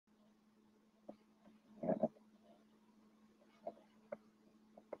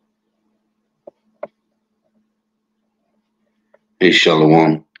Hey,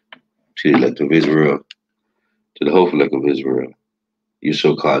 Shalom to the elect of Israel, to the whole elect of Israel, you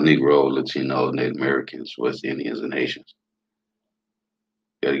so called Negro, Latino, Native Americans, West Indians, and Haitians.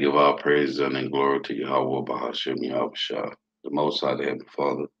 Gotta give all praise and glory to Yahweh, Bahashem, Yahweh Shah, the Most High, the Heavenly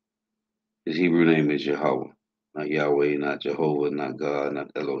Father. His Hebrew name is Yahweh, not Yahweh, not Jehovah, not God,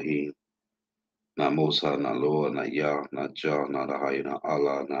 not Elohim, not Most High, not Lord, not Yah, not Jah, not Ahai, not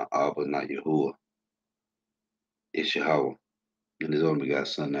Allah, not Abba, not Yahuwah. It's Yahweh. And his only begotten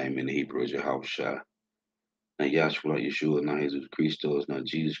son name in the Hebrew is Yahweh Shah. Not Yahshua, not Yeshua, not Jesus Christos, not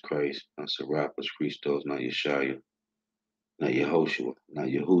Jesus Christ, not Serapis Christos, not Yeshua, not Yehoshua, not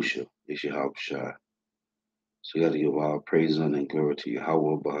Yahusha, it's Yahweh Shai. So you got to give all praise and glory to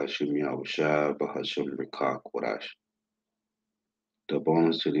Yahweh, Bahashim Yahweh Shai, Bahashim Rekak Wadash. The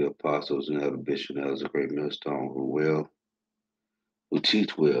bonus to the apostles and elder bishop and elders, a great millstone who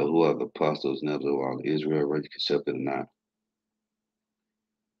teach well, who are the apostles and elders of all Israel, ready accepted or not.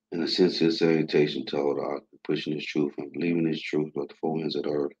 In a sense, this salutation to hold out, pushing this truth and believing this truth about the four ends of the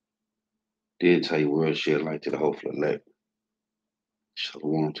earth. The entire world shed light to the hopeful elect.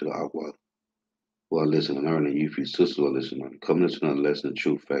 Shalom to the Aqua who are listening and learning, you few sisters who are listening, coming into another lesson of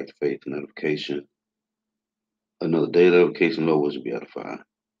truth, fact, faith, and edification. Another day of edification, Lord, was to be edified.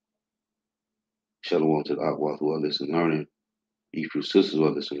 Shalom to the Aqua who are listening and learning, you few sisters who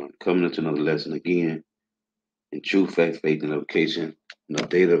are listening, coming into another lesson again in truth, fact, faith, and edification. Another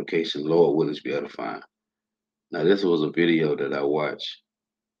day of edification, Lord, will to be edified. Now, this was a video that I watched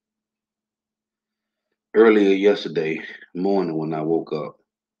earlier yesterday morning when I woke up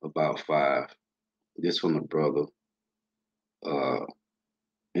about 5. This from a brother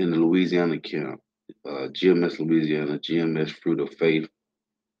in the Louisiana camp, GMS Louisiana, GMS Fruit of Faith,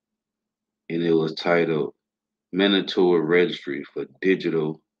 and it was titled Mandatory Registry for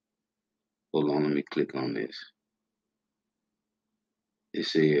Digital. Hold on, let me click on this. It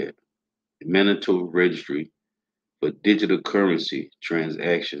said Mandatory Registry for Digital Currency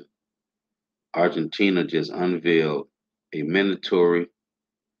Transaction. Argentina just unveiled a mandatory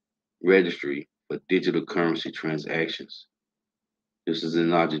registry for digital currency transactions. This is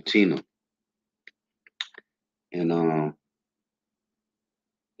in Argentina. And the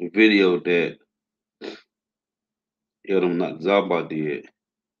video that Eldom Zaba did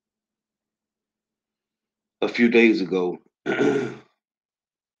a few days ago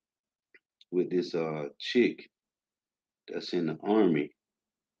with this chick that's in the army,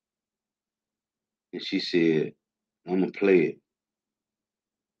 and she said, I'm gonna play it.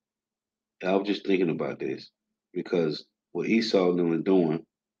 I was just thinking about this because what Esau them is doing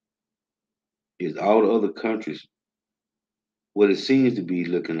is all the other countries, what it seems to be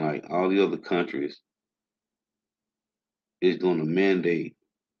looking like, all the other countries is gonna mandate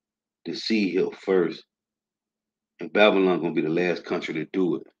the sea hill first, and Babylon gonna be the last country to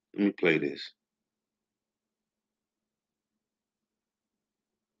do it. Let me play this.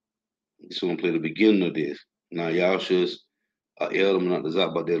 Just want to play the beginning of this. Now y'all should Eldom not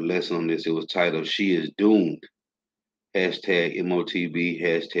about their lesson on this. It was titled She is Doomed. Hashtag MOTB,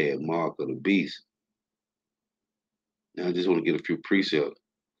 hashtag Mark of the Beast. Now I just want to get a few precepts.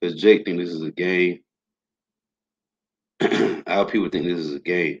 Because Jake think this is a game. Our people think this is a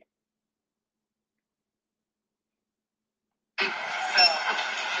game. So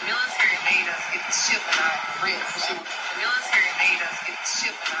the military made us get the ship and our wrist. The military made us get the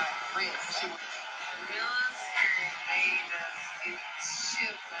ship and our wrist. The military made us get the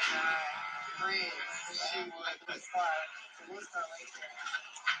ship and our wrist. Let's start. So we'll start right there.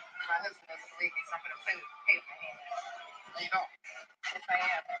 My husband doesn't believe me, so I'm going to play with the paper hand. You know, yes I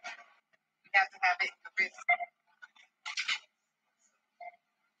am. You have to have it in the wrist.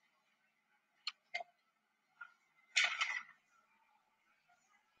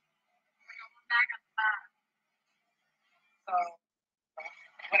 So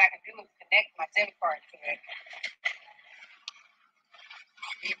what I can do is connect my debit card to it.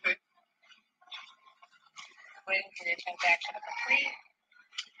 Waiting for your transaction to complete.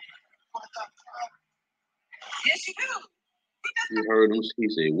 Yes, you do. You heard him. He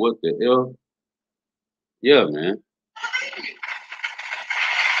said, "What the hell?" Yeah, man. That's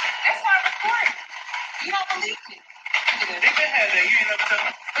why I recorded. You don't believe me. They been had that. You ain't never tell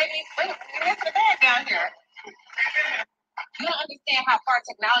me. Wait, listen to that down here. You don't understand how far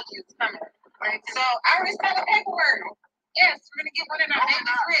technology is coming. Right? So I already signed the paperwork. Yes, we're gonna get one in our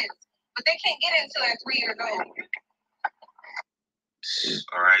baby's wrist. But they can't get it until they're 3 years old.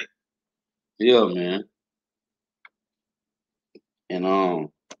 All right. Yeah, man. And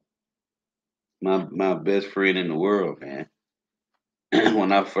my best friend in the world, man.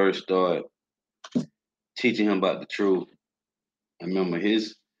 When I first started teaching him about the truth, I remember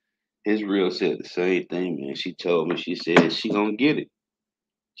his reel said the same thing, man. She told me, she said she gonna get it.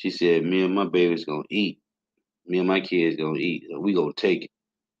 She said, me and my baby's gonna eat. Me and my kids gonna eat. We gonna take it.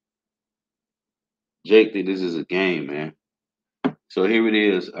 Jake think this is a game, man. So here it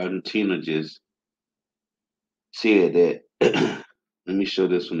is. Argentina just said that. Let me show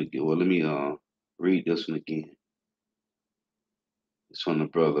this one again. Well, let me read this one again. It's from the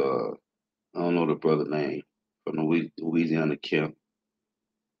brother. I don't know the brother name from the Louisiana camp.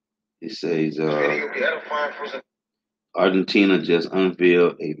 It says Argentina just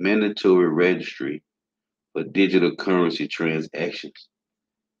unveiled a mandatory registry for digital currency transactions.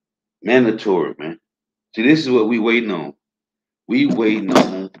 Mandatory, man. See, this is what we waiting on. We waiting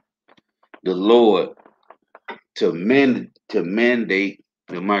on the Lord to mandate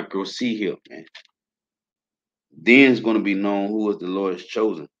the micro C here, man. Then it's gonna be known who is the Lord's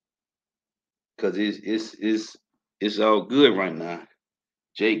chosen. Cause it's all good right now.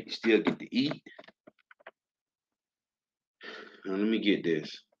 Jake still get to eat. Now, let me get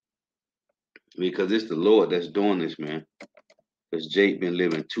this. Because it's the Lord that's doing this, man. Because Jake been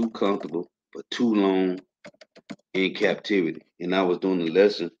living too comfortable for too long in captivity. And I was doing the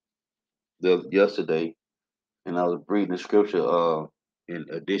lesson yesterday, and I was reading the scripture in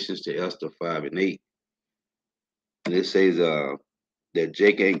additions to Esther 5 and 8. And it says that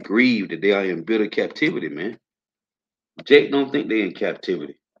Jake ain't grieved, that they are in bitter captivity, man. Jake don't think they in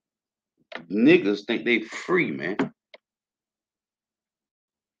captivity. Niggas think they free, man.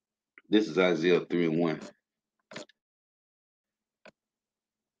 This is Isaiah 3 and 1.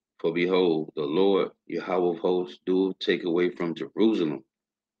 For behold, the Lord, Yahweh of hosts, do take away from Jerusalem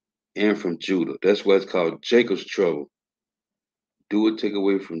and from Judah. That's why it's called Jacob's trouble. Do it take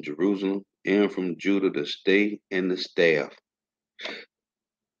away from Jerusalem and from Judah the stay and the staff,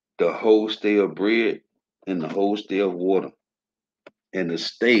 the whole stay of bread and the whole stay of water. And the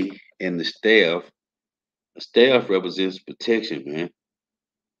stay and the staff represents protection, man.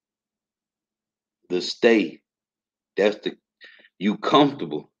 The stay, that's the you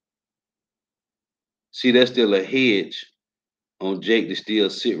comfortable. See, that's still a hedge on Jake to still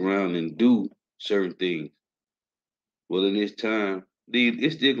sit around and do certain things. Well, in this time,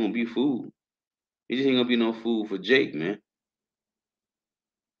 it's still gonna be food. It just ain't gonna be no food for Jake, man.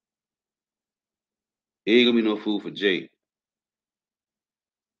 It ain't gonna be no food for Jake.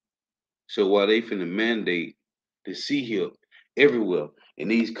 So while they finna mandate the sea here everywhere in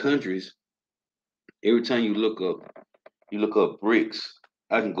these countries, every time you look up bricks.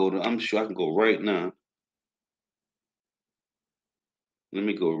 I'm sure I can go right now. Let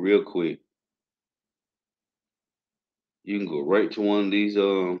me go real quick. You can go right to one of these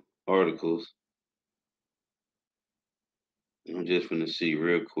articles. I'm just gonna see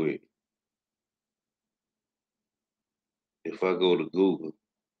real quick. If I go to Google,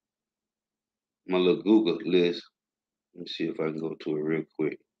 my little Google list, let me see if I can go to it real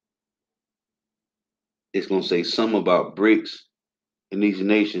quick. It's gonna say something about bricks in these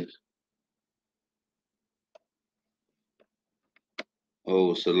nations.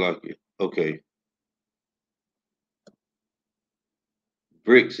 Oh, Salakia. Okay.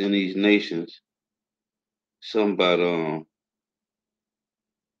 Bricks in these nations. Something about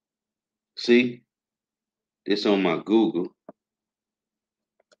see, this on my Google.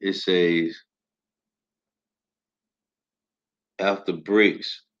 It says after BRICS,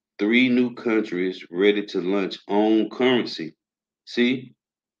 3 new countries ready to launch own currency. See,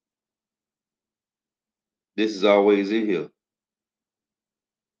 this is always in here.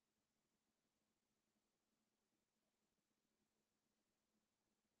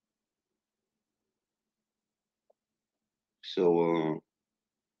 So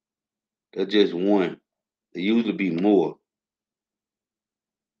that's just one. There usually be more.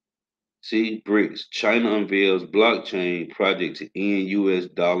 See, BRICS. China unveils blockchain project to end U.S.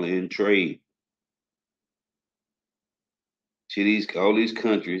 dollar in trade. See, all these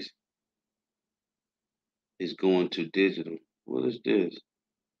countries is going to digital. What is this?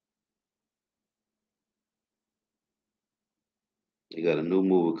 They got a new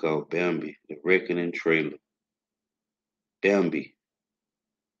movie called Bambi, the Reckoning trailer. Bambi.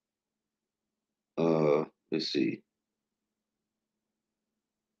 Let's see.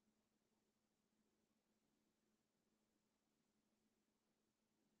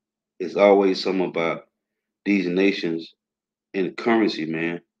 It's always something about these nations and currency,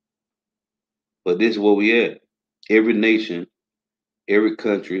 man. But this is where we at. Every nation, every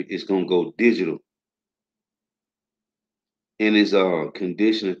country is gonna go digital. And it's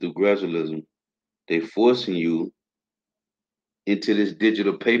conditioning through gradualism. They forcing you into this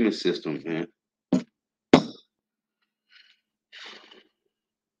digital payment system, man.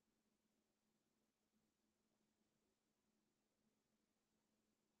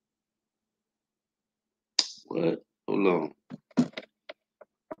 What? Hold on.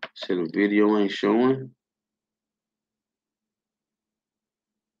 Said the video ain't showing.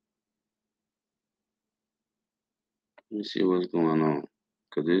 Let me see what's going on.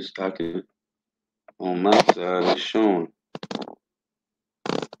 Cause this I can on my side it's showing.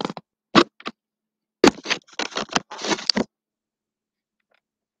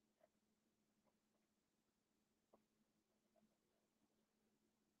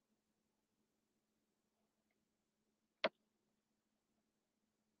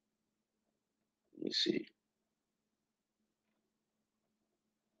 Let me see.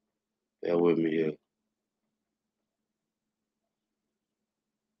 Bear with me here.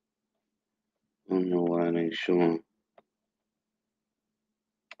 I don't know why it ain't showing.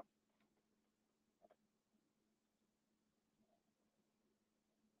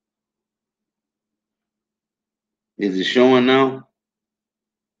 Is it showing now?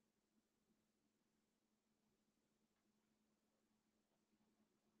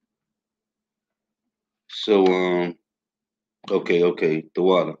 So okay, the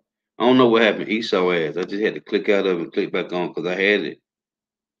water. I don't know what happened. Esau ass. I just had to click out of it and click back on because I had it.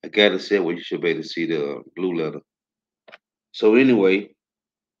 I got it set where you should be able to see the blue letter. So anyway,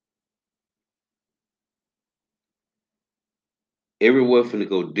 everywhere finna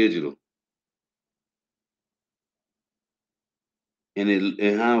go digital.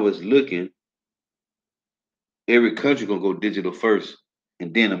 And how it's looking, every country gonna go digital first.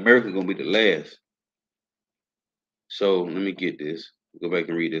 And then America gonna be the last. So let me get this. Go back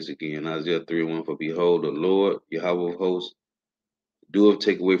and read this again. Isaiah 3:1. For behold, the Lord, Yahweh of hosts, doeth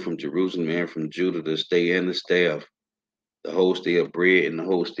take away from Jerusalem and from Judah the stay and the staff, the whole stay of bread and the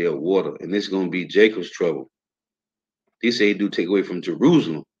whole stay of water. And this is gonna be Jacob's trouble. He said he do take away from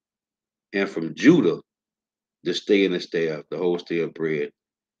Jerusalem and from Judah the stay and the staff, the whole stay of bread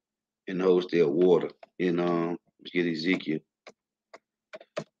and the whole stay of water. And let's get Ezekiel.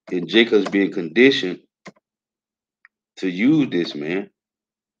 And Jacob's being conditioned to use this, man.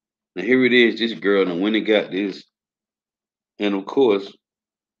 Now here it is, this girl and when it got this, and of course,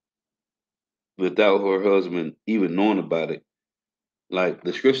 without her husband even knowing about it, like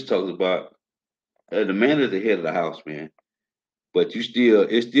the scripture talks about, the man is the head of the house, man. But it's still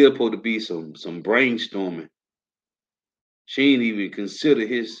supposed to be some brainstorming. She didn't even consider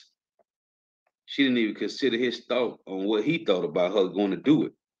his, she didn't even consider his thought on what he thought about her going to do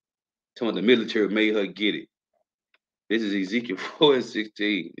it. Talking about the military made her get it. This is Ezekiel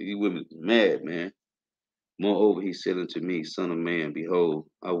 4:16. He was mad, man. Moreover, he said unto me, Son of man, behold,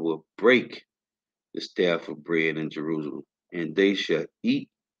 I will break the staff of bread in Jerusalem, and they shall eat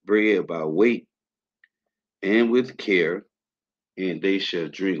bread by weight and with care, and they shall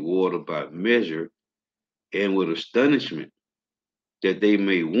drink water by measure and with astonishment, that they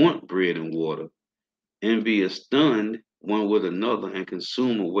may want bread and water, and be astunned one with another, and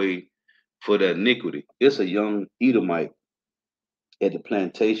consume away for their iniquity. It's a young Edomite at the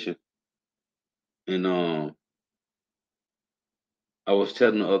plantation, and I was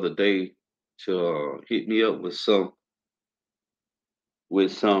telling the other day to hit me up with some,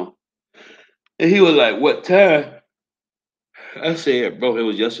 and he was like, "What time?" I said, "Bro, it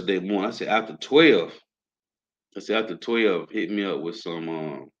was yesterday morning." I said, "After 12." I said, "After 12, hit me up with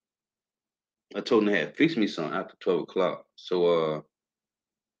some." I told him they had fixed me some after 12 o'clock. So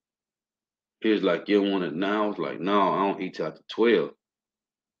he was like, "You don't want it now?" I was like, "No, I don't eat till after 12."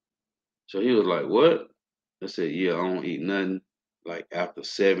 So he was like, "What?" I said, "Yeah, I don't eat nothing like after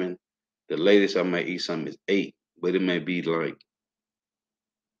 7. The latest I might eat something is 8, but it may be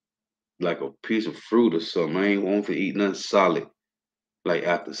like a piece of fruit or something. I ain't want to eat nothing solid like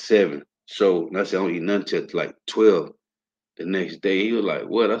after 7." So I said, "I don't eat nothing till like 12 the next day." He was like,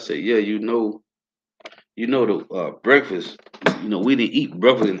 "What?" I said, "Yeah, the breakfast. We didn't eat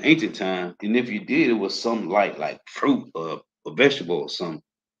breakfast in ancient time, and if you did, it was something like fruit or a vegetable or something,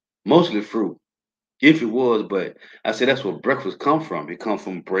 mostly fruit, if it was. But I said that's where breakfast come from. It come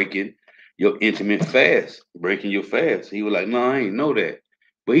from breaking your intimate fast, breaking your fast." He was like, "No, I ain't know that."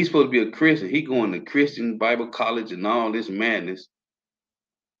 But he's supposed to be a Christian. He going to Christian Bible college and all this madness,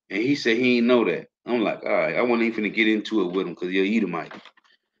 and he said he ain't know that. I'm like, all right, I wasn't even finna get into it with him because you're Edomite.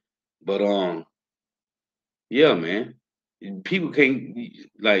 But yeah, man, people can't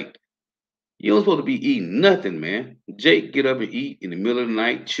like. You don't supposed to be eating nothing, man. Jake get up and eat in the middle of the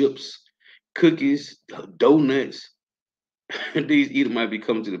night, chips, cookies, donuts. These eaters might be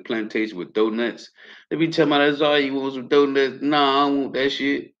coming to the plantation with donuts. They be telling me that's all you want some donuts. Nah, I don't want that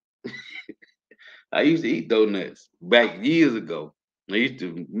shit. I used to eat donuts back years ago. I used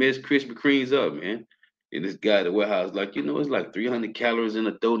to mess Krispy Kremes up, man. And this guy at the warehouse, like, it's like 300 calories in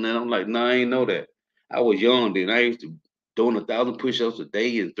a donut. I'm like, nah, I ain't know that. I was young then. I used to doing 1,000 push-ups a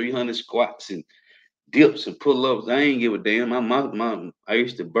day and 300 squats and dips and pull-ups. I ain't give a damn. I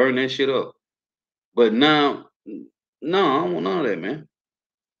used to burn that shit up. But now, no, I don't want none of that, man.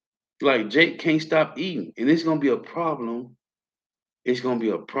 Like Jake can't stop eating, and it's gonna be a problem. It's gonna be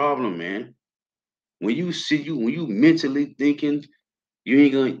a problem, man. When you mentally thinking you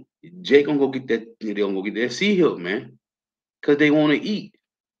ain't gonna Jake gonna go get that they gonna go get that sea help, man. Cause they wanna eat.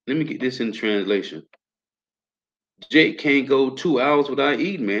 Let me get this in translation. Jake can't go 2 hours without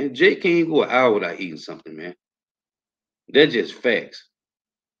eating, man. Jake can't go an hour without eating something, man. That's just facts.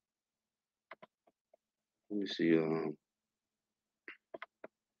 Let me see.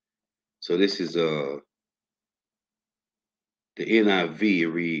 So this is the NIV. It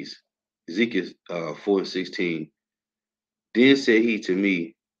reads Ezekiel 4:16. Then said he to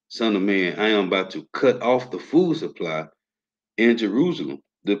me, Son of man, I am about to cut off the food supply in Jerusalem.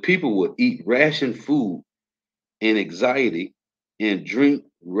 The people will eat ration food in anxiety and drink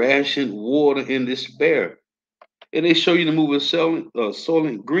rationed water in despair. And they show you the movie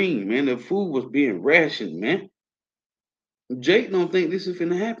Soylent Green, man. The food was being rationed, man. Jake don't think this is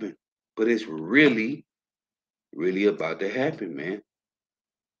finna happen, but it's really, really about to happen, man.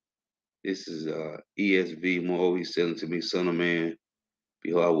 This is ESV. More always saying to me, Son of man,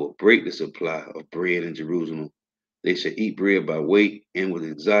 behold, I will break the supply of bread in Jerusalem. They shall eat bread by weight and with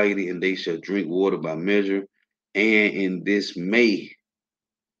anxiety, and they shall drink water by measure and in dismay.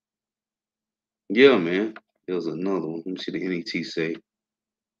 Yeah, man. There was another one. Let me see the NET say.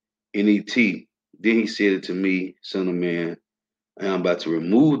 NET. Then he said it to me, Son of man, I am about to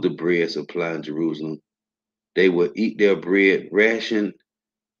remove the bread supply in Jerusalem. They will eat their bread ration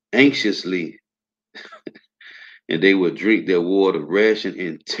anxiously, and they will drink their water ration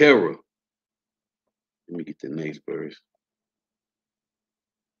in terror. Let me get the next verse.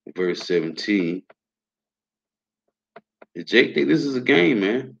 Verse 17. Jake think this is a game,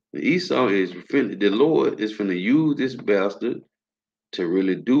 man. Esau is finna, the Lord is finna use this bastard to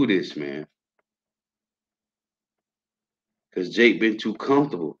really do this, man. Because Jake been too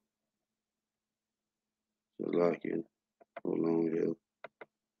comfortable. Like it. Hold on here.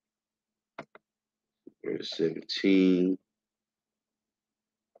 Verse 17.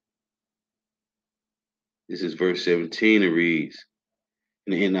 This is verse 17. It reads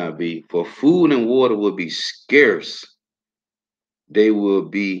in the NIV, for food and water will be scarce. They will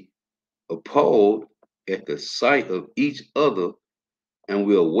be appalled at the sight of each other and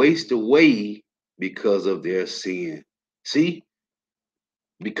will waste away because of their sin. See?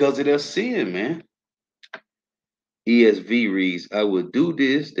 Because of their sin, man. ESV reads, I will do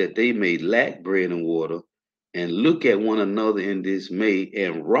this that they may lack bread and water and look at one another in dismay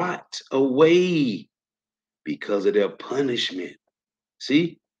and rot away because of their punishment.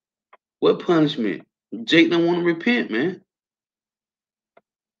 See? What punishment? Jake don't want to repent, man.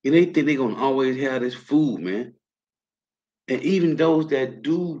 And they think they're going to always have this food, man. And even those that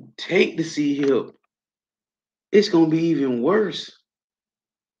do take the sea help, it's going to be even worse.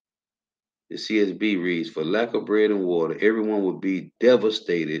 The CSB reads, for lack of bread and water, everyone will be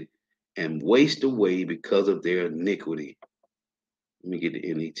devastated and waste away because of their iniquity. Let me get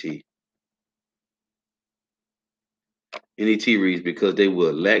the NET. NET reads, because they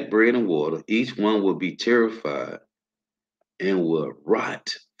will lack bread and water, each one will be terrified and will rot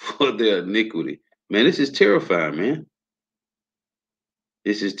for their iniquity. Man, this is terrifying, man.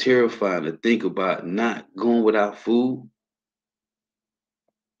 This is terrifying to think about not going without food.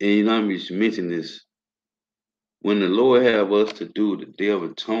 And you know, I'm just mentioning this. When the Lord have us to do the Day of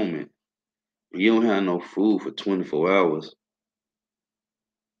Atonement, you don't have no food for 24 hours.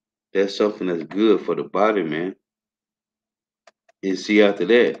 That's something that's good for the body, man. And see, after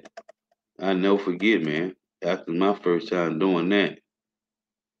that, I never forget, man. After my first time doing that,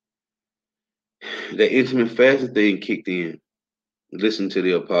 that intimate fasting thing kicked in. Listen to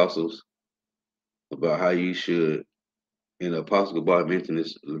the apostles about how you should. And the Apostle Gabar mentioned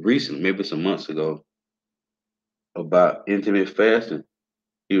this recently, maybe some months ago, about intimate fasting.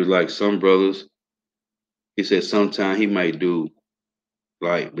 He was like, some brothers, he said sometime he might do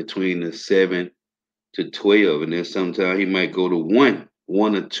like between the 7 to 12, and then sometime he might go to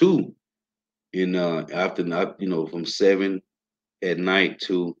one or two in after not, from 7 at night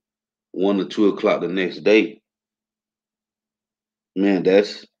to 1 or 2 o'clock the next day. Man,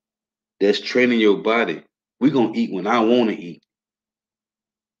 that's training your body. We're gonna eat when I want to eat.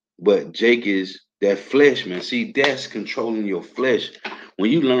 But Jake is that flesh, man. See, that's controlling your flesh.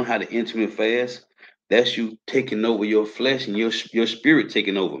 When you learn how to intermittent fast, that's you taking over your flesh and your spirit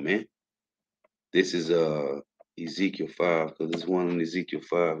taking over, man. This is Ezekiel 5, because there's one in Ezekiel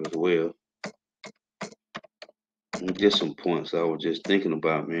 5 as well. Just some points I was just thinking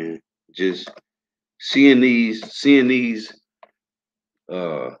about, man. Just seeing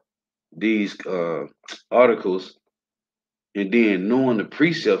uh these articles, and then knowing the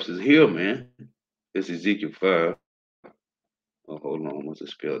precepts is here, man. It's Ezekiel 5. Oh, hold on, I must have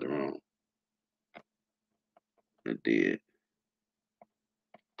spelled it wrong. I did.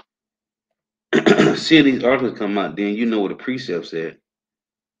 Seeing these articles come out, then you know what the precepts at.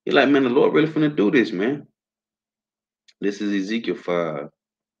 You're like, man, the Lord really finna do this, man. This is Ezekiel 5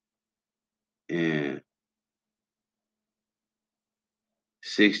 and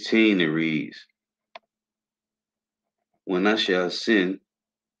 16. It reads, when I shall send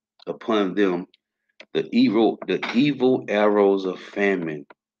upon them the evil arrows of famine,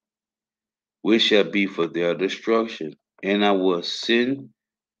 which shall be for their destruction, and I will send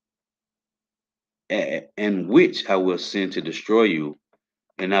and which I will send to destroy you,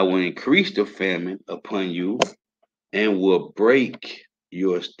 and I will increase the famine upon you, and will break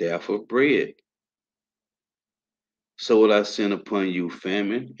your staff of bread. So will I send upon you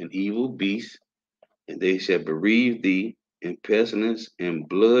famine and evil beasts, and they shall bereave thee, and pestilence and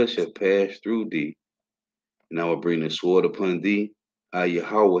blood shall pass through thee, and I will bring the sword upon thee. I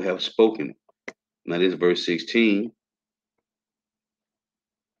Yahweh have spoken it. Now this verse 16.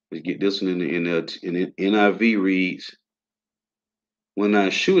 Let's get this one in the NIV reads, when I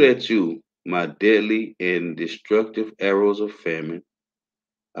shoot at you my deadly and destructive arrows of famine,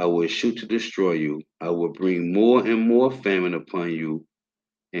 I will shoot to destroy you. I will bring more and more famine upon you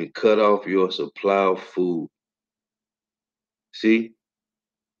and cut off your supply of food. See,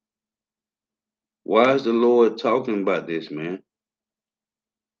 why is the Lord talking about this, man?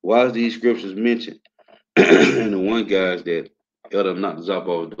 Why is these scriptures mentioned? And the one guys that Elder Nakzapa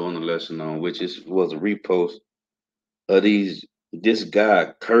was doing a lesson on, was a repost of this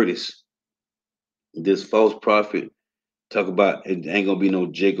guy, Curtis, this false prophet, talk about it ain't gonna be no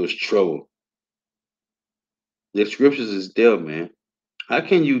Jacob's trouble. The scriptures is there, man. How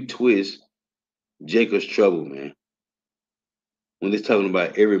can you twist Jacob's trouble, man? When it's talking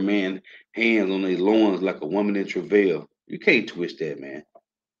about every man hands on their loins like a woman in travail. You can't twist that, man.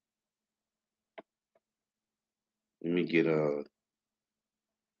 Let me get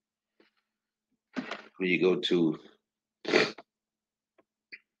when you go to, and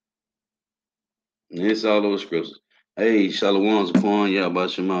it's all those scriptures. Hey, Shalom Zakwan,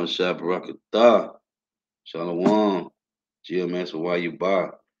 Yabashima Shabarakatah. Shalom. GMS, why you buy?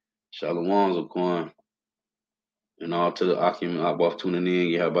 Shalom Zakwan. And all to the Akim Abaf tuning in,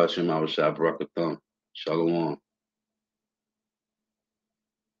 Yabashima Shabarakatah. Shalom.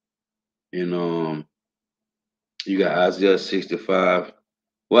 And you got Isaiah 65.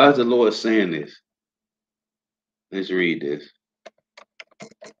 Why is the Lord saying this? Let's read this.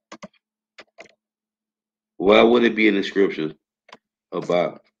 Why would it be in the scriptures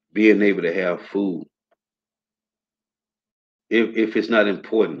about being able to have food if it's not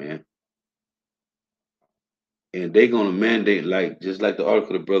important, man? And they're gonna mandate, like just like the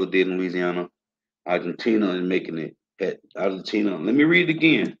article the brother did in Louisiana, Argentina is making it at Argentina. Let me read it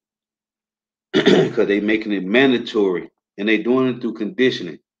again. Because they making it mandatory and they doing it through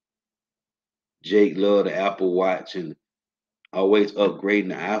conditioning. Jake love the Apple Watch and always upgrading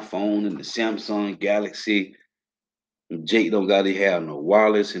the iPhone and the Samsung Galaxy. Jake don't gotta have no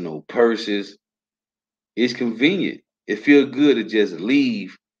wallets and no purses. It's convenient. It feels good to just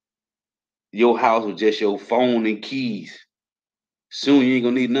leave your house with just your phone and keys. Soon you ain't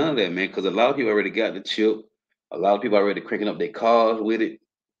gonna need none of that, man, because a lot of people already got the chip. A lot of people already cranking up their cars with it,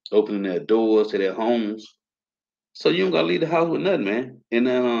 opening their doors to their homes. So you don't gotta leave the house with nothing, man. And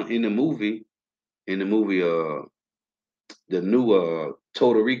in the movie, the new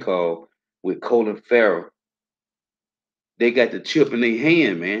Total Recall with Colin Farrell, they got the chip in their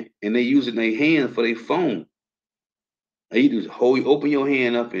hand, man, and they using their hand for their phone. And you just open your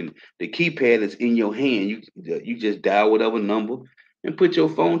hand up, and the keypad is in your hand. You just dial whatever number and put your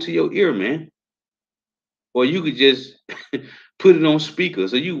phone to your ear, man. Or you could just put it on speaker.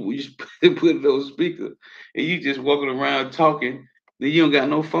 So you just put it on speaker, and you just walking around talking. Then you don't got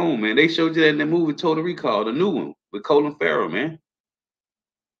no phone, man. They showed you that in the movie Total Recall, the new one with Colin Farrell, man.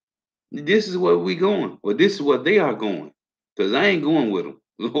 This is where we going, or this is what they are going. Cause I ain't going with them,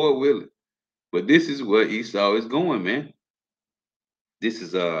 Lord willing. But this is where Esau is going, man. This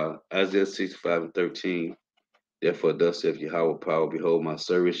is Isaiah 65 and 13. Therefore, thus saith Yahweh power, behold, my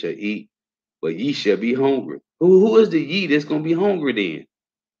servant shall eat, but ye shall be hungry. Who is the ye that's gonna be hungry then?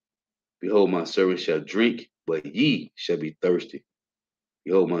 Behold, my servant shall drink, but ye shall be thirsty.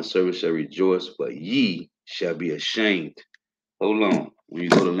 Behold, my servant shall rejoice, but ye shall be ashamed. Hold on. When you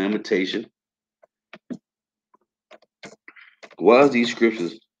go to Lamentation, Why are these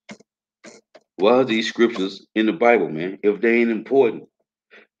scriptures? Why are these scriptures in the Bible, man? If they ain't important.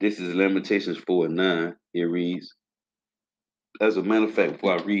 This is Lamentations 4:9. It reads, as a matter of fact,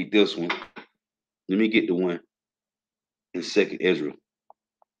 before I read this one, let me get the one in 2nd Ezra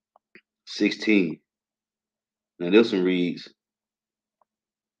 16. Now this one reads,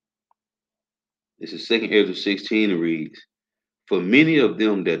 this is 2nd Ezra 16. It reads, for many of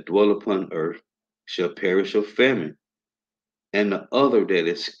them that dwell upon earth shall perish of famine, and the other that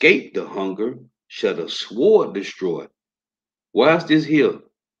escape the hunger shall the sword destroy. Why is this here?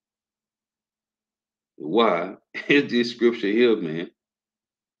 Why is this scripture here, man?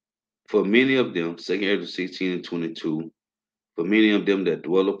 For many of them, 2nd Ezra 16:22, for many of them that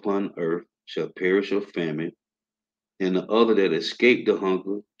dwell upon earth shall perish of famine, and the other that escape the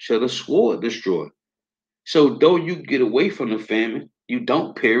hunger shall the sword destroy. So though you get away from the famine, you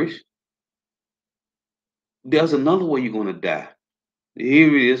don't perish. There's another way you're gonna die.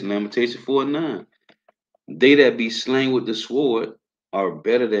 Here it is, Lamentation 4:9. They that be slain with the sword are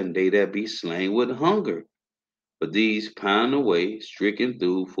better than they that be slain with hunger. But these pine away, stricken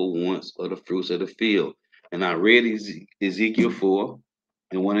through for wants of the fruits of the field. And I read Ezekiel 4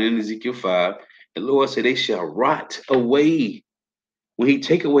 and one in Ezekiel 5. The Lord said they shall rot away when he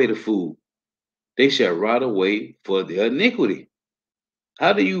take away the food. They shall rot away for their iniquity.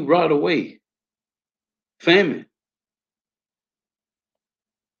 How do you rot away? Famine.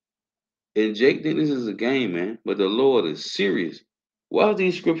 And Jake think this is a game, man. But the Lord is serious. Why are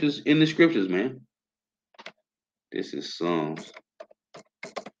these scriptures in the scriptures, man? This is Psalms.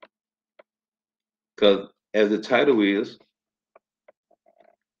 Because as the title is,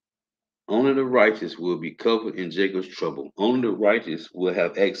 only the righteous will be covered in Jacob's trouble. Only the righteous will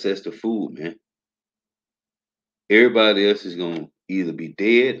have access to food, man. Everybody else is gonna either be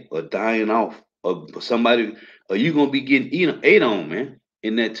dead or dying off, or somebody, or you gonna be getting ate on, man,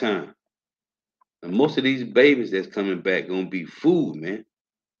 in that time. And most of these babies that's coming back gonna be food, man.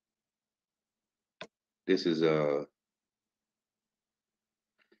 This is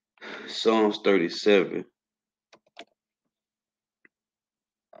Psalms 37.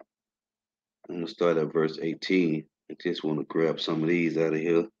 I'm gonna start at verse 18. I just want to grab some of these out of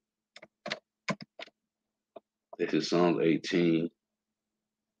here. This is Psalms 18.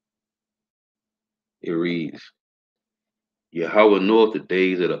 It reads, Yahweh knoweth the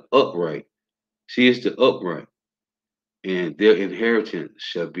days of the upright. See, it's the upright, and their inheritance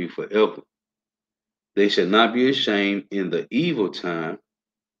shall be forever. They shall not be ashamed in the evil time,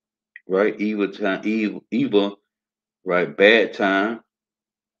 right? Evil time, evil, right? Bad time,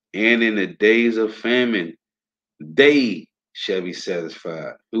 and in the days of famine, they shall be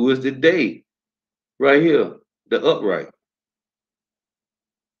satisfied. Who is the day? Right here, the upright.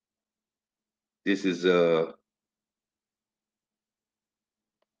 This is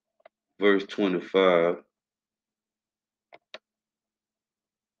verse 25.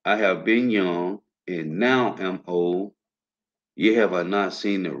 I have been young and now am old, yet have I not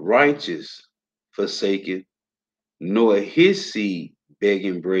seen the righteous forsaken, nor his seed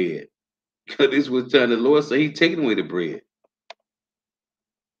begging bread. Because this was time the Lord said he's taking away the bread.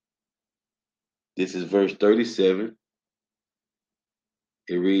 This is verse 37.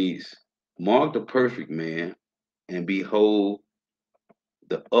 It reads, mark the perfect man and behold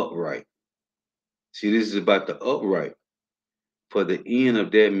the upright. See, this is about the upright. For the end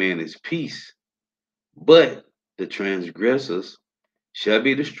of that man is peace. But the transgressors shall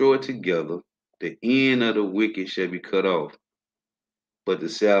be destroyed together. The end of the wicked shall be cut off. But the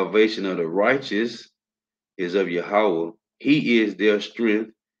salvation of the righteous is of Yahweh. He is their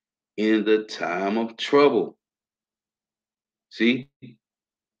strength in the time of trouble. See?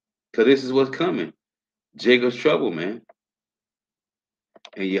 Because this is what's coming. Jacob's trouble, man.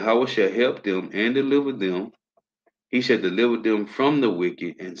 And Yahweh shall help them and deliver them. He shall deliver them from the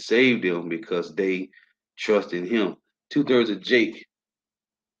wicked and save them because they trust in him. 2/3 of Jake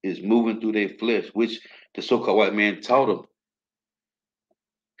is moving through their flesh, which the so-called white man taught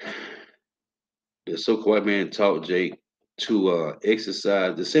them. The so-called white man taught Jake to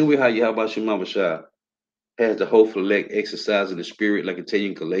exercise the same way how Yahweh Shema Shai has the hopeful elect exercise in the spirit, like it tell you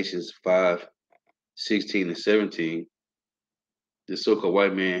in Galatians 5:16 and 17. The so-called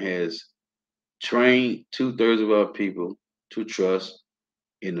white man has trained 2/3 of our people to trust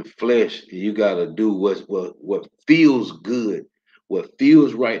in the flesh, and you gotta do what feels good, what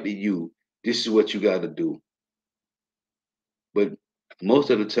feels right to you. This is what you gotta do. But most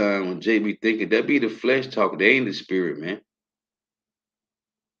of the time when Jay be thinking, that be the flesh talking, they ain't the spirit, man.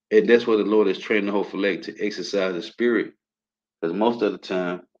 And that's what the Lord is training the whole elect to exercise the spirit. Because most of the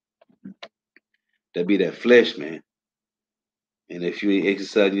time, that be that flesh, man. And if you ain't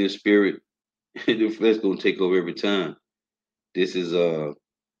exercising your spirit, the flesh gonna take over every time. This is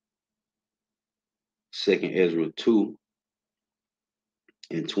 2nd Ezra 2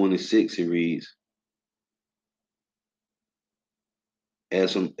 and 26. It reads,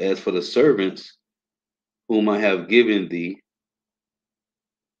 as for the servants whom I have given thee,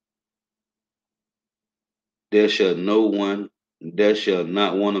 there shall not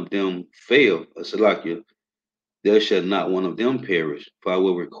one of them fail, Salakia, there shall not one of them perish, for I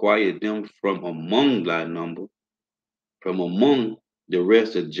will require them from among thy number, from among the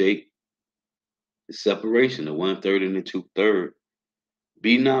rest of Jake, the separation, the 1/3 and the 2/3.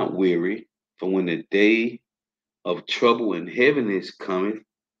 Be not weary, for when the day of trouble and heaviness cometh,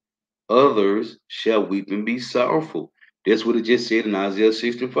 others shall weep and be sorrowful. That's what it just said in Isaiah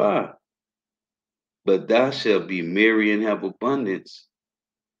 65. But thou shalt be merry and have abundance.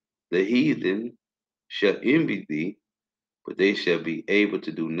 The heathen shall envy thee, but they shall be able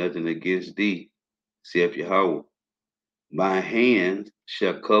to do nothing against thee, saith Yahweh. My hand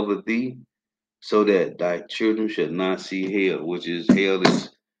shall cover thee, so that thy children shall not see hell, which is hell is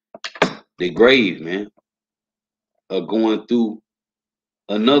the grave, man, going through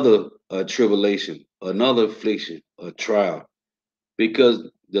another tribulation, another affliction, a trial, because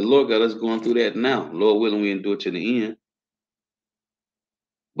the Lord got us going through that now. Lord willing, we endure to the end.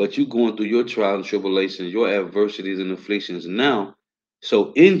 But you going through your trials and tribulations, your adversities and afflictions now.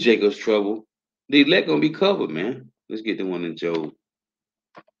 So in Jacob's trouble, the elect gonna be covered, man. Let's get the one in Job.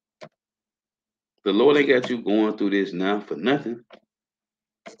 The Lord ain't got you going through this now for nothing.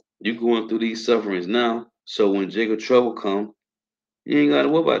 You going through these sufferings now. So when Jacob's trouble come, you ain't gotta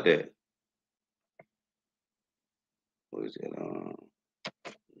worry about that. What is that?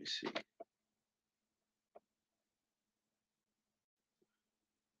 Let me see.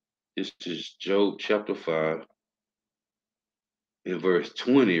 This is Job chapter 5. In verse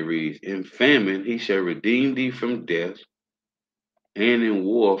 20 reads, in famine he shall redeem thee from death, and in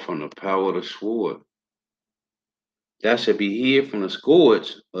war from the power of the sword. Thou shalt be hid from the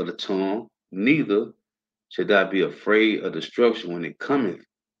scourge of the tongue, neither should thou be afraid of destruction when it cometh.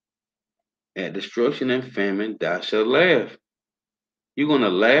 At destruction and famine thou shalt laugh. You're gonna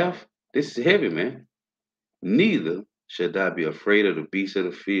laugh? This is heavy, man. Neither should thou be afraid of the beasts of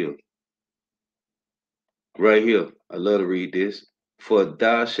the field. Right here, I love to read this. For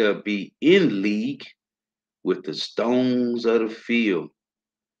thou shalt be in league with the stones of the field.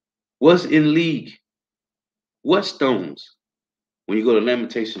 What's in league? What stones? When you go to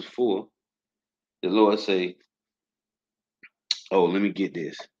Lamentations 4, the Lord say, oh, let me get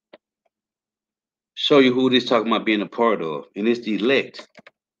this. Show you who this talking about being a part of. And it's the elect.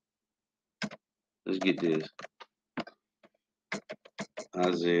 Let's get this.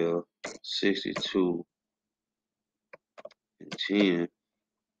 Isaiah 62 and 10.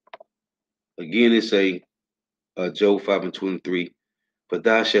 Again, it say, Job 5 and 23. But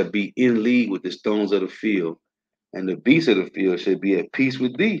thou shalt be in league with the stones of the field, and the beasts of the field shall be at peace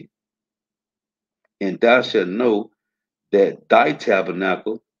with thee. And thou shalt know that thy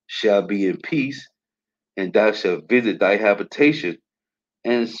tabernacle shall be in peace, and thou shalt visit thy habitation,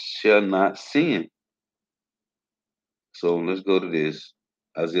 and shall not sin. So let's go to this.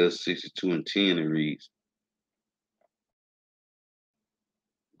 Isaiah 62 and 10, it reads,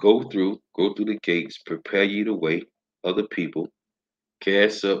 go through the gates, prepare ye the way of the people,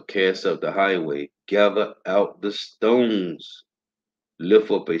 cast up the highway, gather out the stones, lift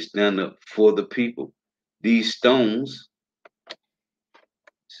up a stand-up for the people. These stones,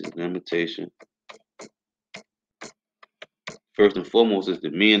 this is limitation. First and foremost is the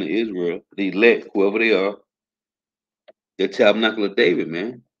men of Israel, the elect, whoever they are, the tabernacle of David,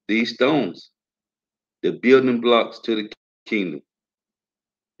 man. These stones, the building blocks to the kingdom.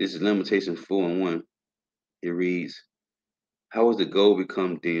 This is Lamentations 4 and 1. It reads, how has the gold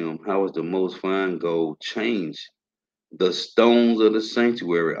become dim? How has the most fine gold changed? The stones of the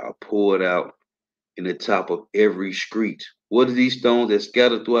sanctuary are poured out in the top of every street. What are these stones that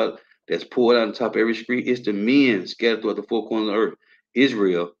scattered throughout, that's poured out on top of every street? It's the men scattered throughout the four corners of the earth.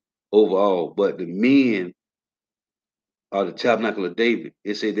 Israel overall, but the men are the tabernacle of David.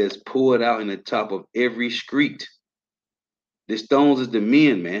 It said that's poured out in the top of every street. The stones is the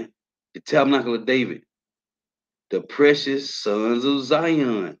men, man. The tabernacle of David. The precious sons of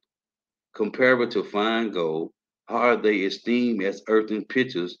Zion. Comparable to fine gold, how are they esteemed as earthen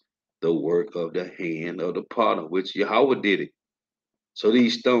pitchers, the work of the hand of the potter, which Yahweh did it. So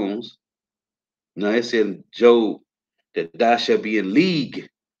these stones, now it said in Job that thou shalt be in league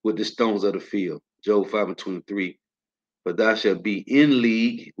with the stones of the field. Job 5 and 23. but thou shalt be in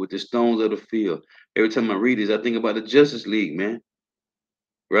league with the stones of the field. Every time I read this, I think about the Justice League, man.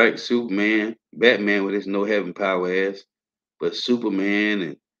 Right? Superman, Batman with his no having power ass, but Superman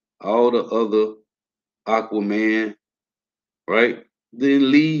and all the other Aquaman, right? The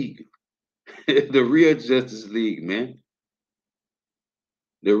league, the real Justice League, man.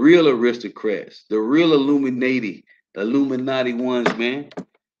 The real aristocrats, the real Illuminati ones, man.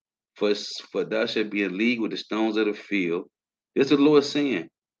 For thou shalt be in league with the stones of the field. That's the Lord saying.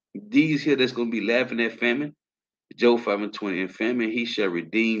 These here that's gonna be laughing at famine. Job 5:20. In famine he shall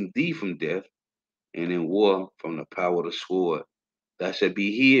redeem thee from death, and in war from the power of the sword. Thou shalt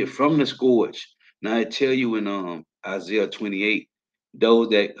be hid from the scourge. Now I tell you in Isaiah 28, those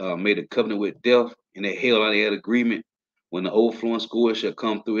that made a covenant with death and they held out their agreement, when the overflowing scourge shall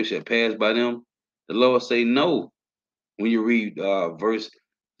come through, it shall pass by them. The Lord say no. When you read verse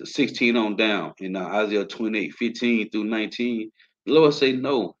 16 on down in Isaiah 28:15 through 19, the Lord say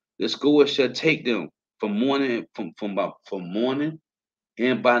no. The scourge shall take them from morning from morning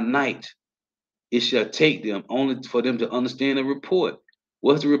and by night. It shall take them only for them to understand the report.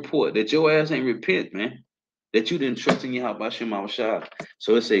 What's the report? That your ass ain't repent, man. That you didn't trust in Yahweh Shah.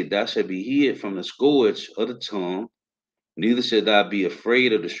 So it say, thou shalt be hid from the scourge of the tongue, neither shalt thou be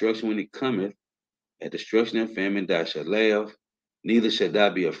afraid of destruction when it cometh. At destruction and famine thou shalt laugh, neither shalt thou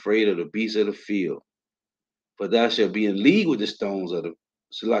be afraid of the beasts of the field. For thou shalt be in league with the stones of the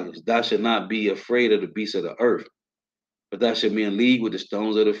so like thou shalt not be afraid of the beasts of the earth, but thou shalt be in league with the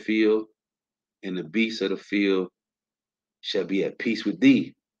stones of the field, and the beasts of the field shall be at peace with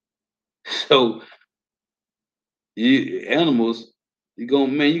thee. So you animals, you're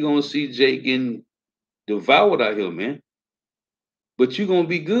gonna see Jake getting devoured out here, man. But you're gonna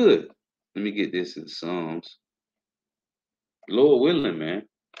be good. Let me get this in Psalms. Lord willing, man.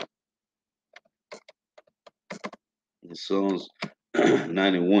 In Psalms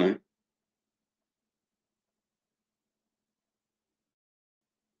 91.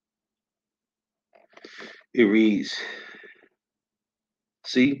 It reads,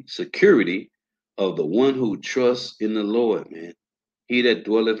 see, security of the one who trusts in the Lord, man. He that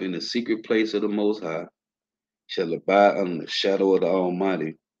dwelleth in the secret place of the Most High shall abide under the shadow of the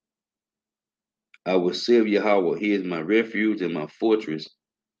Almighty. I will say of Yahweh, He is my refuge and my fortress,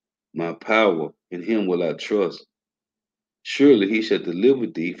 my power, in Him will I trust. Surely He shall deliver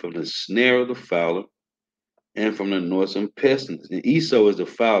thee from the snare of the fowler and from the noisome pestilence. And Esau is the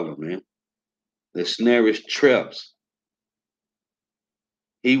fowler, man. The snare is traps.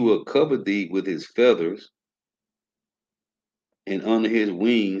 He will cover thee with His feathers, and under His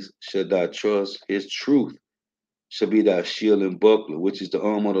wings shall thou trust. His truth shall be thy shield and buckler, which is the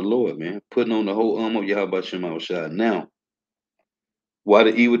arm of the Lord, man. Putting on the whole arm of Yahweh Shema Shah. Now, why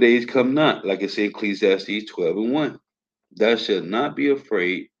the evil days come not? Like it said Ecclesiastes 12:1. Thou shalt not be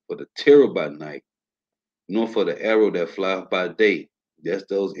afraid for the terror by night, nor for the arrow that flieth by day. That's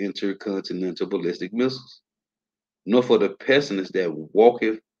those intercontinental ballistic missiles. Nor for the pestilence that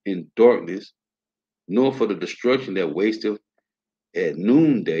walketh in darkness, nor for the destruction that wasteth at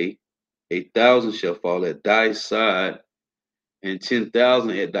noonday. 1,000 shall fall at thy side, and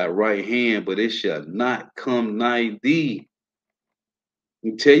 10,000 at thy right hand, but it shall not come nigh thee.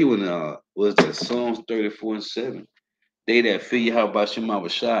 Let me tell you when was that Psalms 34:7. They that fear Yahweh Shema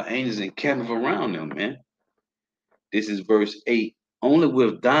Rashah, angels encampeth around them, man. This is verse 8. Only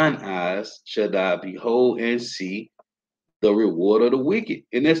with thine eyes shall thou behold and see the reward of the wicked.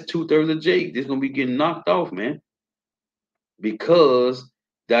 And that's 2/3 of Jake. This is gonna be getting knocked off, man. Because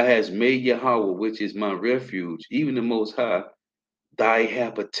thou hast made Yahweh, which is my refuge, even the most high, thy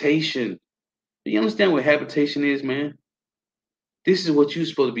habitation. Do you understand what habitation is, man? This is what you're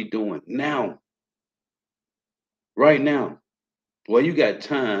supposed to be doing now. Right now. Well, you got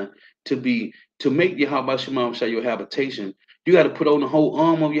time to make Yahweh Shema Shah your habitation. You got to put on the whole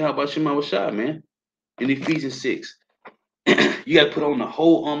arm of Yahweh Shema Shah, man. In Ephesians 6. You got to put on the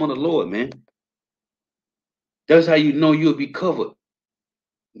whole arm of the Lord, man. That's how you know you'll be covered.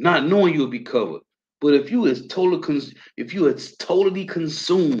 Not knowing you'll be covered. But if you is totally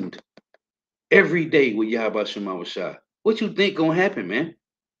consumed every day with Yahweh Shema Shah, what you think gonna happen, man?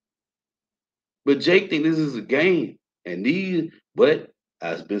 But Jake think this is a game. But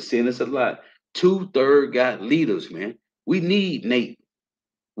I've been saying this a lot. 2/3 got leaders, man. We need Nate.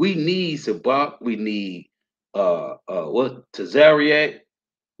 We need Sabak. We need Tazariak.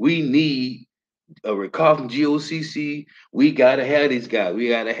 We need a recall from GOCC. We gotta have these guys. We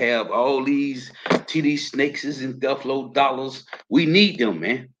gotta have all these TD Snakes and Duffalo Dollars. We need them,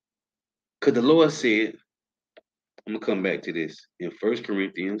 man. Cause the Lord said, I'm gonna come back to this in 1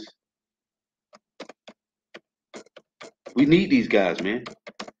 Corinthians We need these guys, man.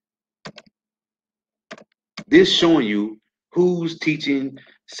 This showing you who's teaching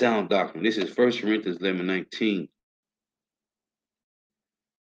sound doctrine. This is 1 Corinthians 11:19.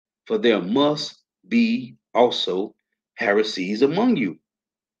 For there must be also heresies among you,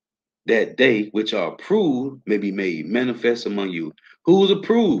 that they which are approved may be made manifest among you. Who's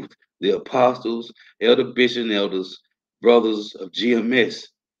approved? The apostles, elder bishops, and elders, brothers of GMS.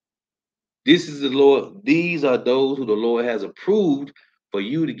 This is the Lord. These are those who the Lord has approved for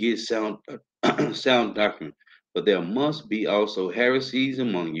you to get sound, sound doctrine. But there must be also heresies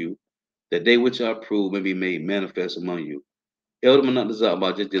among you, that they which are approved may be made manifest among you. Elder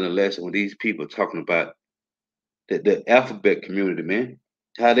Manatazak just did a lesson with these people talking about the alphabet community, man.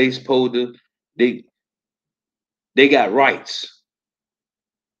 How they supposed to they they got rights.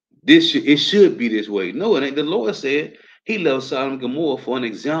 It should be this way. No, it ain't. The Lord said He left Sodom and Gomorrah for an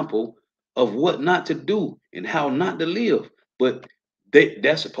example of what not to do and how not to live. But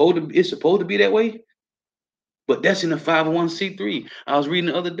that's supposed to it's supposed to be that way. But that's in the 501c3. I was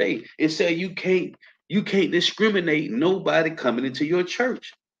reading the other day. It said you can't discriminate nobody coming into your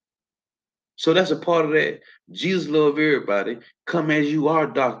church. So that's a part of that. Jesus love everybody. Come as you are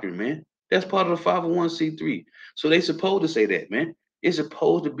doctrine, man. That's part of the 501c3. So they supposed to say that, man. It's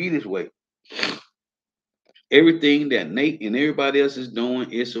supposed to be this way. Everything that Nate and everybody else is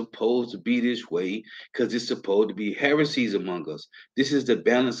doing is supposed to be this way because it's supposed to be heresies among us. This is the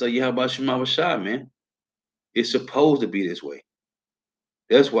balance of Yahweh Shema Shah, man. It's supposed to be this way.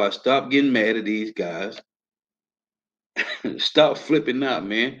 That's why I stop getting mad at these guys. Stop flipping out,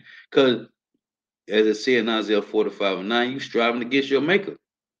 man. Because as it said in Isaiah 45:9, you striving against your maker.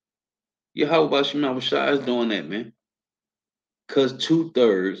 Yahweh Shema Shah is doing that, man. Because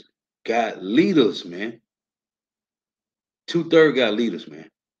 2/3 got leaders, man. 2/3 got leaders, man.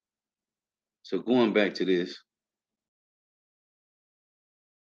 So going back to this,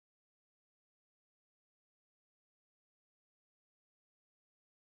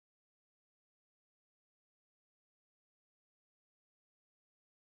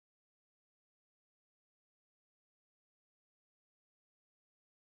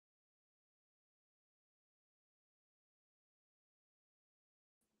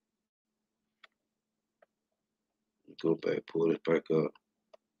 go back, pull this back up.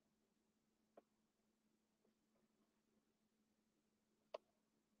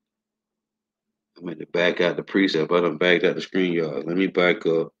 I'm going to back out the precept. I done backed out the screen, y'all. Let me back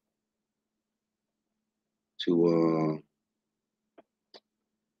up to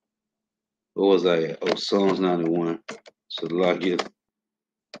what was I at? Oh, Psalms 91. So like it. I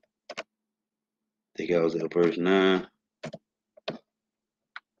think I was at verse 9.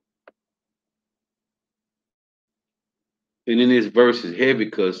 And then this verse is heavy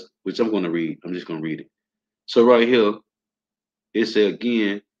because, which I'm going to read. I'm just going to read it. So right here, it said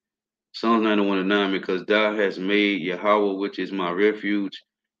again, Psalms 91:9, because thou hast made Yahweh, which is my refuge,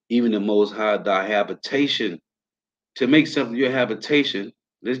 even the Most High, thy habitation. To make something your habitation,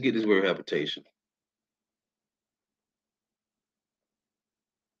 let's get this word habitation.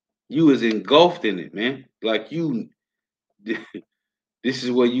 You is engulfed in it, man. Like you, this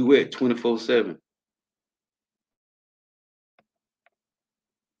is where you at 24/7.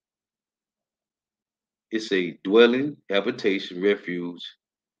 It's a dwelling, habitation, refuge,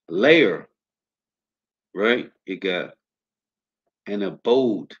 lair, right? It got an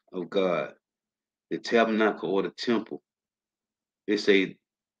abode of God, the tabernacle or the temple. They say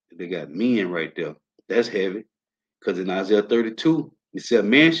they got men right there. That's heavy. Because in Isaiah 32, it said,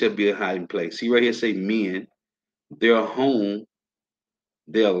 man shall be a hiding place. See right here, say men, their home,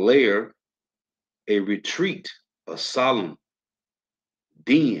 their lair, a retreat, a solemn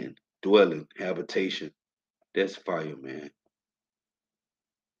den, dwelling, habitation. That's fire, man.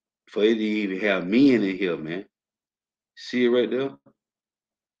 For it to even have men in here, man. See it right there?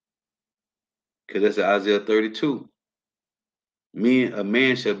 Because that's Isaiah 32. A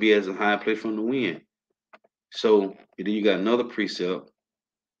man shall be as a high place from the wind. So and then you got another precept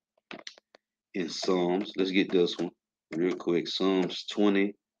in Psalms. Let's get this one real quick. Psalms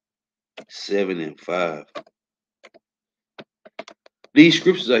 27:5. These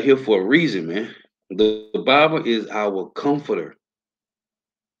scriptures are here for a reason, man. The Bible is our comforter.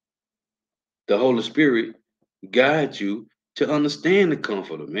 The Holy Spirit guides you to understand the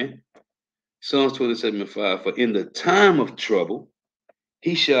comforter, man. Psalms 27:5. For in the time of trouble,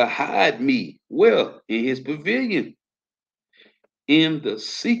 he shall hide me well in his pavilion. In the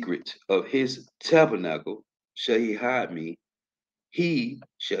secret of his tabernacle shall he hide me. He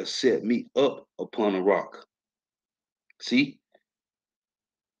shall set me up upon a rock. See?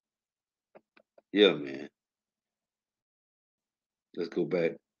 Yeah, man. Let's go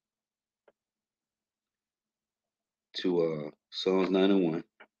back to Psalms 91.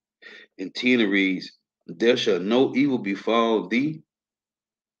 And 10 reads, there shall no evil befall thee,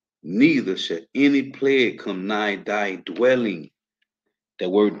 neither shall any plague come nigh thy dwelling. That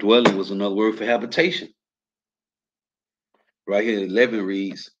word dwelling was another word for habitation. Right here in 11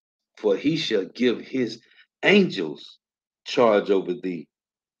 reads, for he shall give his angels charge over thee.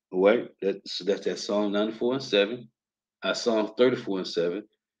 Right? That's that Psalm 94 and 7. Psalm 34 and 7.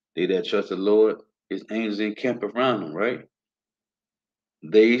 They that trust the Lord, his angels encamp around them, right?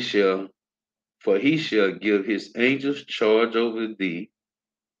 They shall, for he shall give his angels charge over thee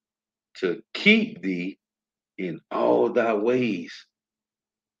to keep thee in all thy ways.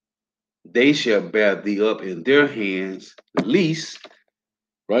 They shall bear thee up in their hands, lest,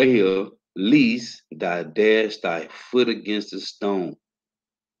 right here, lest thou dash thy foot against a stone.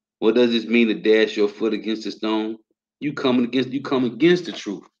 What does this mean to dash your foot against a stone? You come against the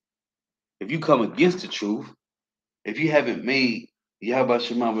truth. If you come against the truth, if you haven't made Yahweh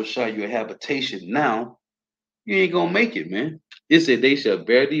Shema Rashah your habitation now, you ain't gonna make it, man. It said they shall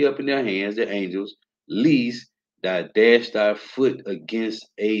bear thee up in their hands, the angels, lest thou dash thy foot against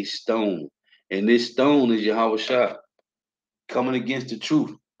a stone. And this stone is Yahweh Shah coming against the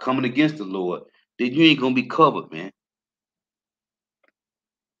truth, coming against the Lord. Then you ain't gonna be covered, man.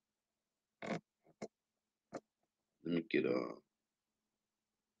 Let me get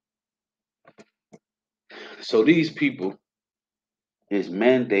So these people is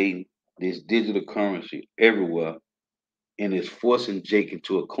mandating this digital currency everywhere and it's forcing Jake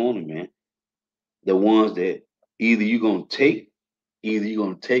into a corner, man. The ones that either you're gonna take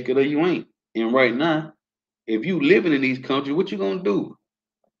it or you ain't. And right now, if you living in these countries, what you gonna do?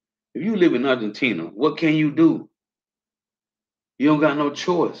 If you live in Argentina, what can you do? You don't got no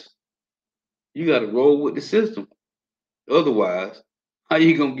choice. You gotta roll with the system. Otherwise, how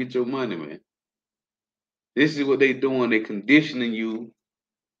you gonna get your money, man? This is what they doing. They conditioning you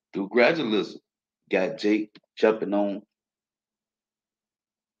through gradualism. Got Jake jumping on.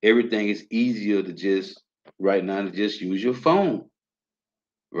 Everything is easier to just right now to just use your phone,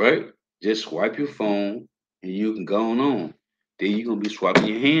 right? Just swipe your phone and you can go on. Then you're gonna be swiping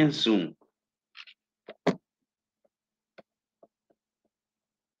your hands soon. I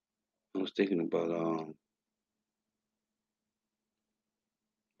was thinking about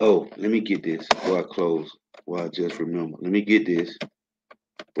oh, let me get this before I close. Well, I just remember. Let me get this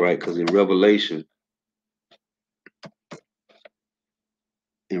right, because in Revelation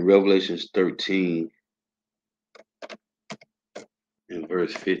 13 in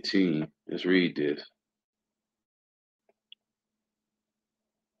verse 15, let's read this.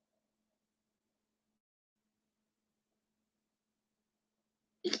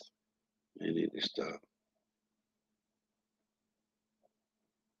 I need to stop.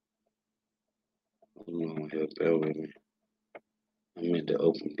 Hold on, help, bear with me. I meant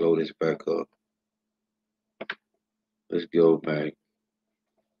to blow this back up. Let's go back.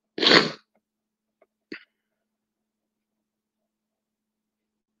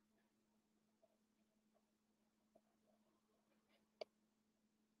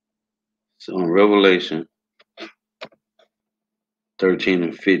 So in Revelation 13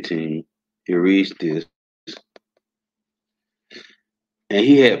 and 15, it reads this. And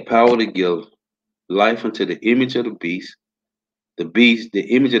he had power to give life unto the image of the beast. The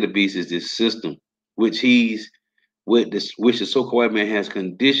image of the beast is this system, which which the so-called white man has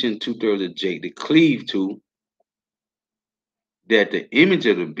conditioned 2/3 of Jake to cleave to, that the image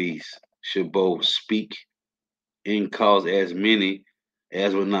of the beast should both speak and cause as many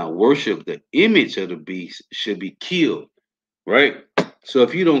as will not worship the image of the beast should be killed. Right? So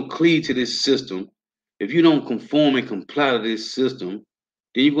if you don't cleave to this system, if you don't conform and comply to this system,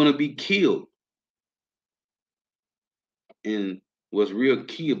 then you're going to be killed. And what's real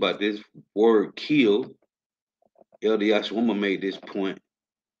key about this word kill, Elder Yashwama made this point.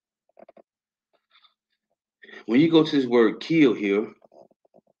 When you go to this word kill here,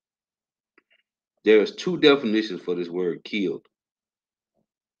 there's two definitions for this word killed.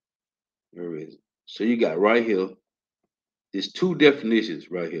 Where is it? So you got right here, there's two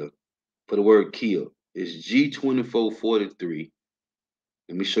definitions right here for the word kill. It's G2443.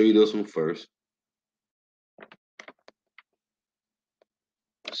 Let me show you this one first.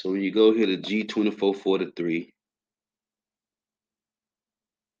 So when you go here to G2443,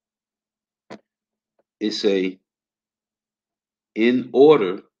 it say, in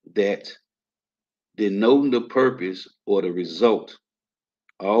order that denoting the purpose or the result,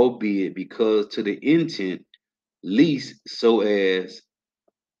 albeit because to the intent, least so as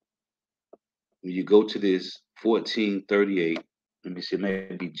when you go to this 1438, Let me see,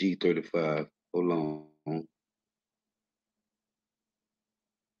 maybe G35. Hold on.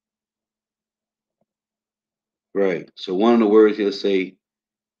 Right. So one of the words he'll say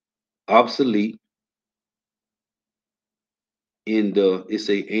obsolete in the it's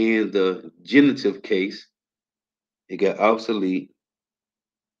a and the genitive case. It got obsolete.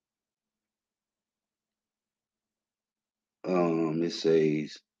 It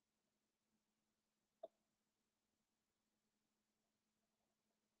says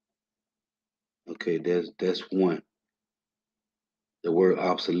okay, that's one. The word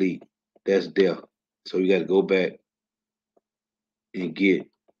obsolete. That's there. So you got to go back and get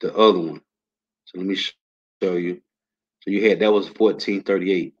the other one. So let me show you. So you had that was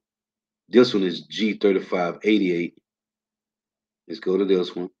 1438. This one is G3588. Let's go to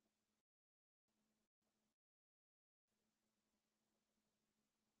this one.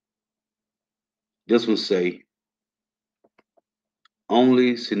 This one say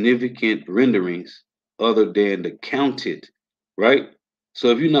only significant renderings other than the counted, right? So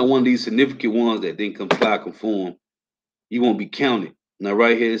if you're not one of these significant ones that didn't comply conform, you won't be counted. Now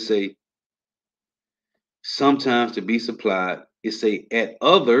right here it say sometimes to be supplied. It say at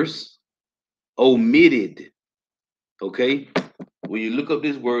others omitted. Okay? When you look up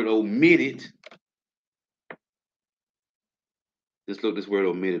this word omitted, let's look this word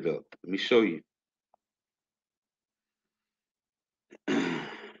omitted up. Let me show you.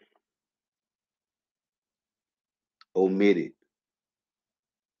 Omitted.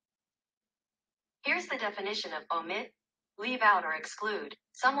 Here's the definition of omit: leave out or exclude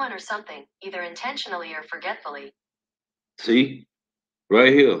someone or something, either intentionally or forgetfully. See?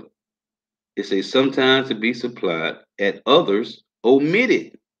 Right here. It says sometimes to be supplied, at others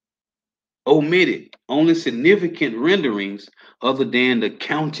omitted. Omitted. Only significant renderings other than the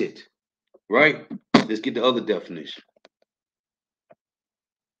counted. Right? Let's get the other definition.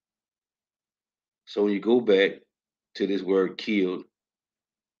 So when you go back to this word killed,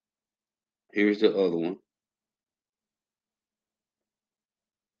 here's the other one.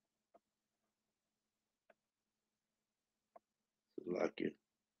 Like it.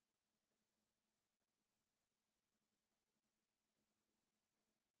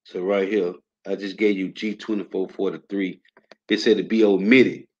 So right here, I just gave you G2443. It said to be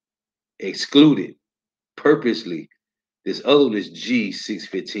omitted, excluded, purposely. This other one is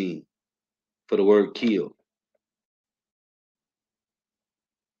G615 for the word kill.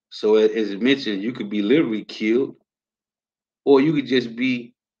 So as mentioned, you could be literally killed, or you could just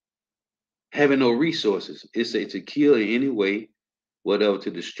be having no resources. It says to kill in any way, whatever,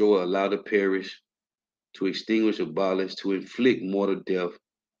 to destroy, allow to perish, to extinguish, abolish, to inflict mortal death.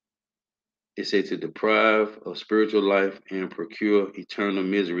 It said to deprive of spiritual life and procure eternal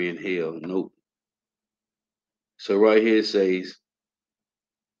misery in hell. Nope. So right here it says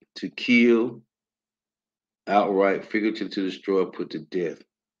to kill, outright, figurative to destroy, put to death.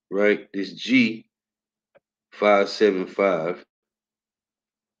 Right? This G575.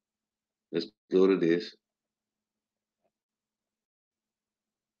 Let's go to this.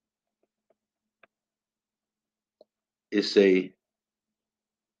 It's a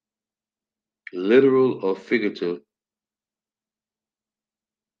literal or figurative.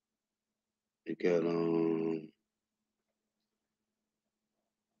 It got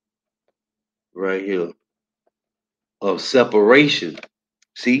right here of separation.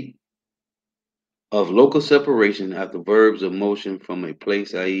 See? Of local separation after verbs of motion from a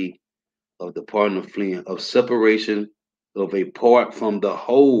place, i.e., of departing or fleeing, of separation of a part from the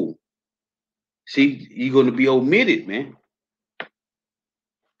whole. See, you're going to be omitted, man.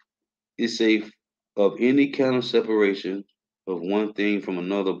 It's a of any kind of separation of one thing from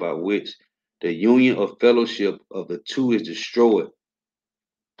another by which the union or fellowship of the two is destroyed,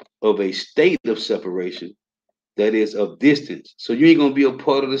 of a state of separation that is of distance. So you ain't gonna be a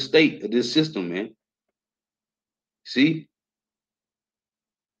part of the state of this system, man. See?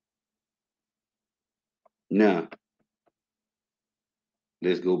 Now,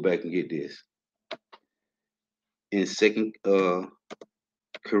 let's go back and get this. In Second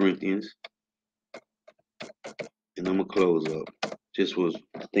Corinthians, and I'm gonna close up. Just was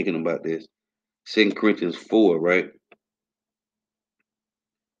thinking about this. 2 Corinthians 4, right?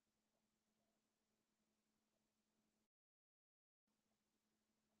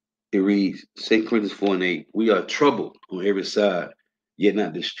 It reads 2 Corinthians 4 and 8. We are troubled on every side, yet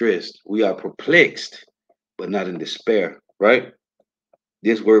not distressed. We are perplexed, but not in despair, right?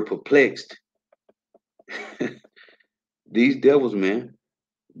 This word perplexed. These devils, man,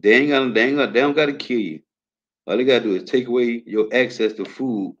 they don't gotta kill you. All they gotta do is take away your access to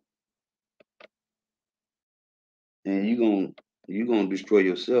food, and you're gonna destroy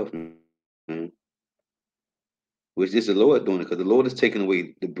yourself, man. Which is the Lord doing it, because the Lord is taking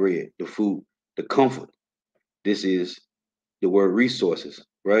away the bread, the food, the comfort. This is the word resources,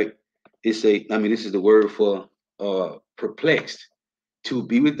 right? This is the word for perplexed, to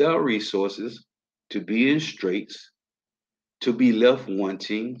be without resources, to be in straits, to be left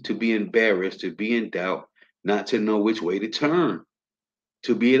wanting, to be embarrassed, to be in doubt, not to know which way to turn,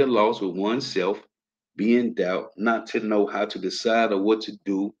 to be at a loss with oneself, be in doubt, not to know how to decide or what to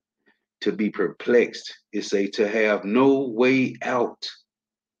do, to be perplexed. It's a to have no way out.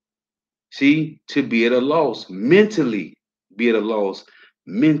 See, to be at a loss mentally, be at a loss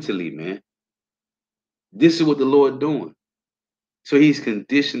mentally, man. This is what the Lord doing. So he's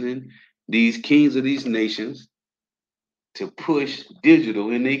conditioning these kings of these nations to push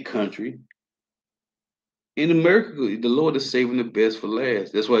digital in their country. In America, the Lord is saving the best for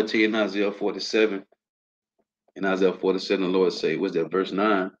last. That's why I tell you in Isaiah 47. In Isaiah 47, the Lord say, what's that, verse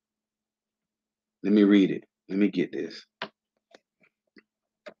 9? Let me read it. Let me get this.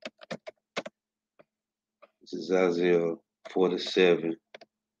 This is Isaiah 47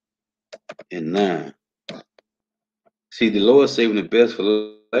 and 9. See, the Lord saving the best for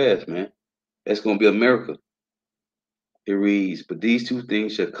last, man. That's going to be America. It reads, but these two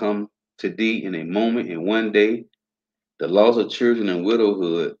things shall come to thee in a moment, in one day. The loss of children and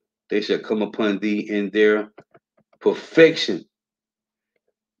widowhood, they shall come upon thee in their perfection.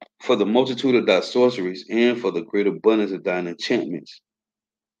 For the multitude of thy sorceries and for the great abundance of thine enchantments.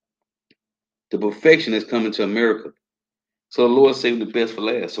 The perfection is coming to America. So the Lord saving the best for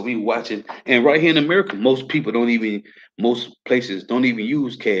last. So we watching, and right here in America, most places don't even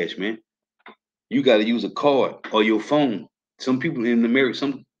use cash, man. You got to use a card or your phone. Some people in America,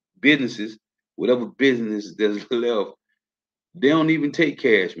 some businesses, whatever business that's left, they don't even take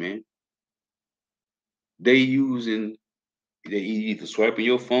cash, man. They either swiping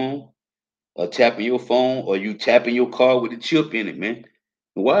your phone or tapping your phone, or you tapping your card with a chip in it, man.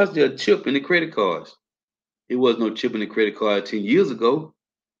 Why is there a chip in the credit cards? It was no chip in the credit card 10 years ago,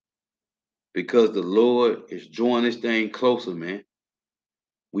 because the Lord is drawing this thing closer, man.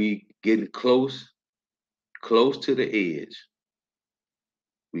 We getting close to the edge.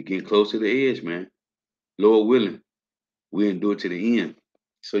 We getting close to the edge, man. Lord willing, we endure to the end.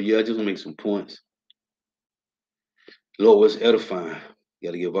 So yeah, I just want to make some points. Lord, what's edifying? You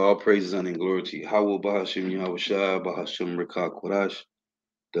got to give all praises, honor, and glory to you. Hawwa Bahashim Yahweh Shai, Bahashim Rekah Kodash.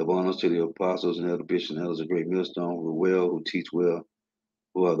 Double honors to the apostles and elder bishops and elders of Great Millstone, who are well, who teach well,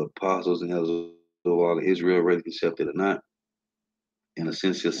 who are the apostles and elders of all of Israel, ready accepted or not. And a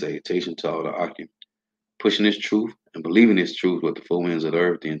sincere salutation to all the Akim, pushing this truth and believing this truth with the four winds of the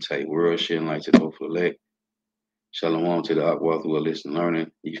earth, the entire world, sharing light to the hopeful elect. Shalom to the Akwath who are listening,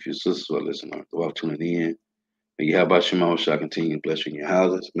 learning. If your sisters who are listening, learning, throughout tuning in. May you have by Shema shall continue to bless you in your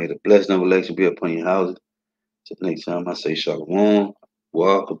houses. May the blessing of election be upon your houses. Till next time, I say Shalom.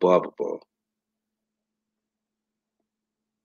 Wa Abba.